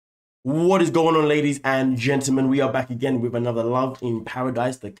What is going on, ladies and gentlemen? We are back again with another Love in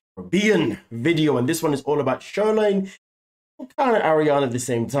Paradise, the Caribbean video, and this one is all about Sherlon and kind of Ariana at the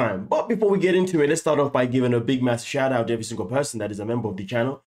same time. But before we get into it, let's start off by giving a big massive shout out to every single person that is a member of the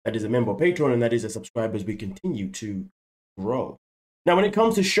channel, that is a member of Patreon, and that is a subscriber as we continue to grow. Now, when it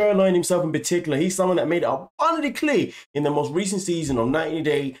comes to Sherlon himself in particular, he's someone that made it abundantly clear in the most recent season of 90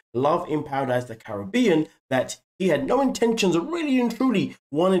 Day Love in Paradise, the Caribbean, that he had no intentions of really and truly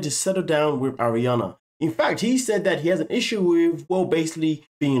wanting to settle down with Ariana. In fact, he said that he has an issue with, well, basically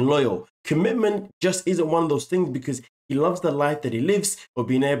being loyal. Commitment just isn't one of those things because he loves the life that he lives of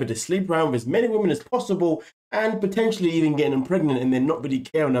being able to sleep around with as many women as possible and potentially even getting them pregnant and then not really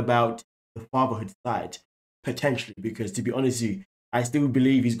caring about the fatherhood side. Potentially, because to be honest with you, I still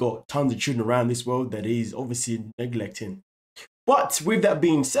believe he's got tons of children around this world that he's obviously neglecting. But with that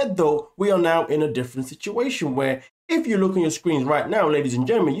being said, though, we are now in a different situation where if you look on your screens right now, ladies and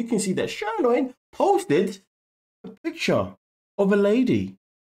gentlemen, you can see that Sherlon posted a picture of a lady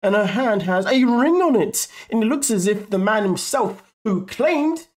and her hand has a ring on it. And it looks as if the man himself who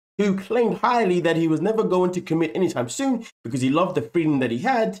claimed highly that he was never going to commit anytime soon because he loved the freedom that he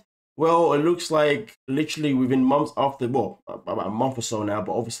had. Well, it looks like literally within months after, well, about a month or so now,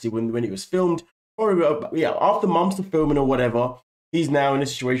 but obviously when it was filmed, or yeah, after months of filming or whatever, he's now in a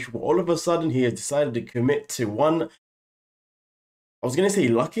situation where all of a sudden he has decided to commit to one, I was going to say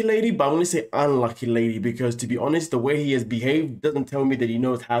lucky lady, but I'm going to say unlucky lady because to be honest, the way he has behaved doesn't tell me that he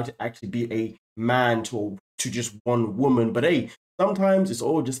knows how to actually be a man to just one woman. But hey, sometimes it's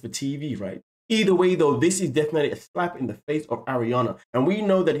all just for TV, right? Either way, though, this is definitely a slap in the face of Ariana. And we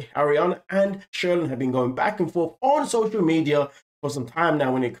know that Ariana and Sherlon have been going back and forth on social media for some time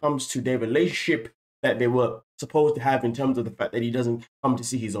now when it comes to their relationship that they were supposed to have in terms of the fact that he doesn't come to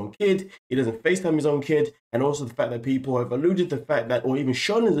see his own kid, he doesn't FaceTime his own kid, and also the fact that people have alluded to the fact that, or even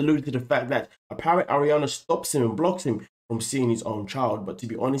Sherlon has alluded to the fact that apparently Ariana stops him and blocks him from seeing his own child. But to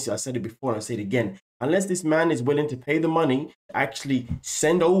be honest, I said it before and I say it again, unless this man is willing to pay the money to actually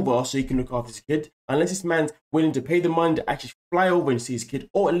send over so he can look after his kid, unless this man's willing to pay the money to actually fly over and see his kid,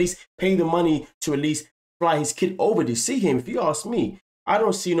 or at least pay the money to at least fly his kid over to see him, if you ask me, I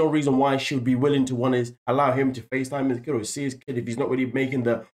don't see no reason why she would be willing to want to allow him to FaceTime his kid or see his kid if he's not really making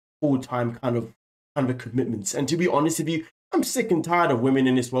the full-time kind of commitments. And to be honest with you, I'm sick and tired of women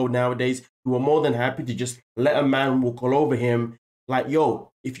in this world nowadays who are more than happy to just let a man walk all over him. Like, yo,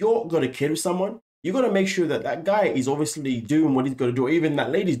 if you're got a kid with someone, you got to make sure that that guy is obviously doing what he's got to do, or even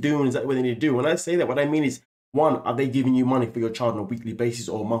that lady's doing exactly what they need to do. When I say that, what I mean is, one, are they giving you money for your child on a weekly basis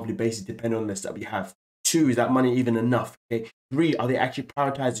or a monthly basis, depending on the setup you have? Two, is that money even enough? Okay. Three, are they actually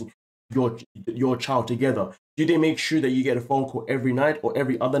prioritizing your child together? Do they make sure that you get a phone call every night or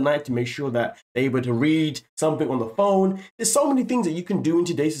every other night to make sure that they're able to read something on the phone? There's so many things that you can do in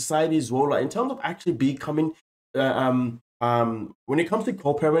today's society as well. Like in terms of actually becoming, when it comes to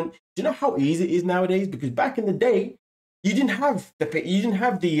co-parent, do you know how easy it is nowadays? Because back in the day, you didn't have the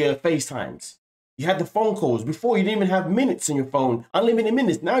FaceTimes. You had the phone calls. Before, you didn't even have minutes on your phone, unlimited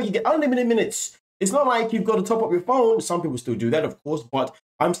minutes. Now you get unlimited minutes. It's not like you've got to top up your phone. Some people still do that, of course, but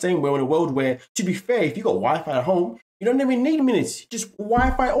I'm saying we're in a world where, to be fair, if you got Wi-Fi at home, you don't even need minutes. Just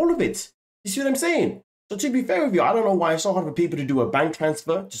Wi-Fi all of it. You see what I'm saying? So to be fair with you, I don't know why it's so hard for people to do a bank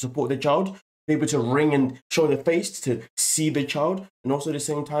transfer to support their child, people to ring and show their face to see their child, and also at the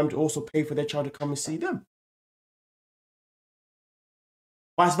same time to also pay for their child to come and see them.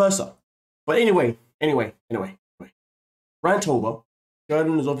 Vice versa. But anyway. Rant over.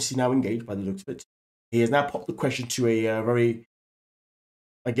 Sherlon is obviously now engaged by the looks of it. He has now popped the question to a very,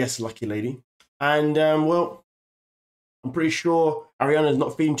 I guess, lucky lady. And, well, I'm pretty sure Ariana is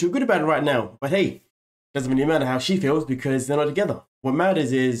not feeling too good about it right now. But hey, doesn't really matter how she feels because they're not together. What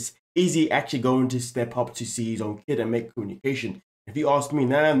matters is he actually going to step up to see his own kid and make communication? If you ask me,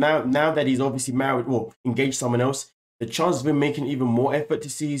 now that he's obviously married or engaged someone else, the chances of him making even more effort to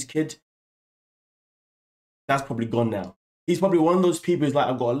see his kid, that's probably gone now. He's probably one of those people who's like,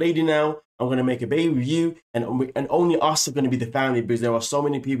 I've got a lady now, I'm going to make a baby with you, and only us are going to be the family, because there are so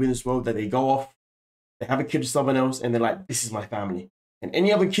many people in this world that they go off, they have a kid with someone else, and they're like, this is my family. And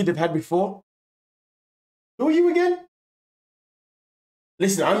any other kid they've had before, who are you again?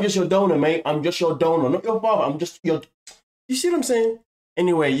 Listen, I'm just your donor, mate. I'm just your donor, not your father. I'm just your... You see what I'm saying?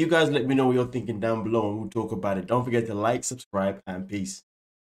 Anyway, you guys let me know what you're thinking down below, and we'll talk about it. Don't forget to like, subscribe, and peace.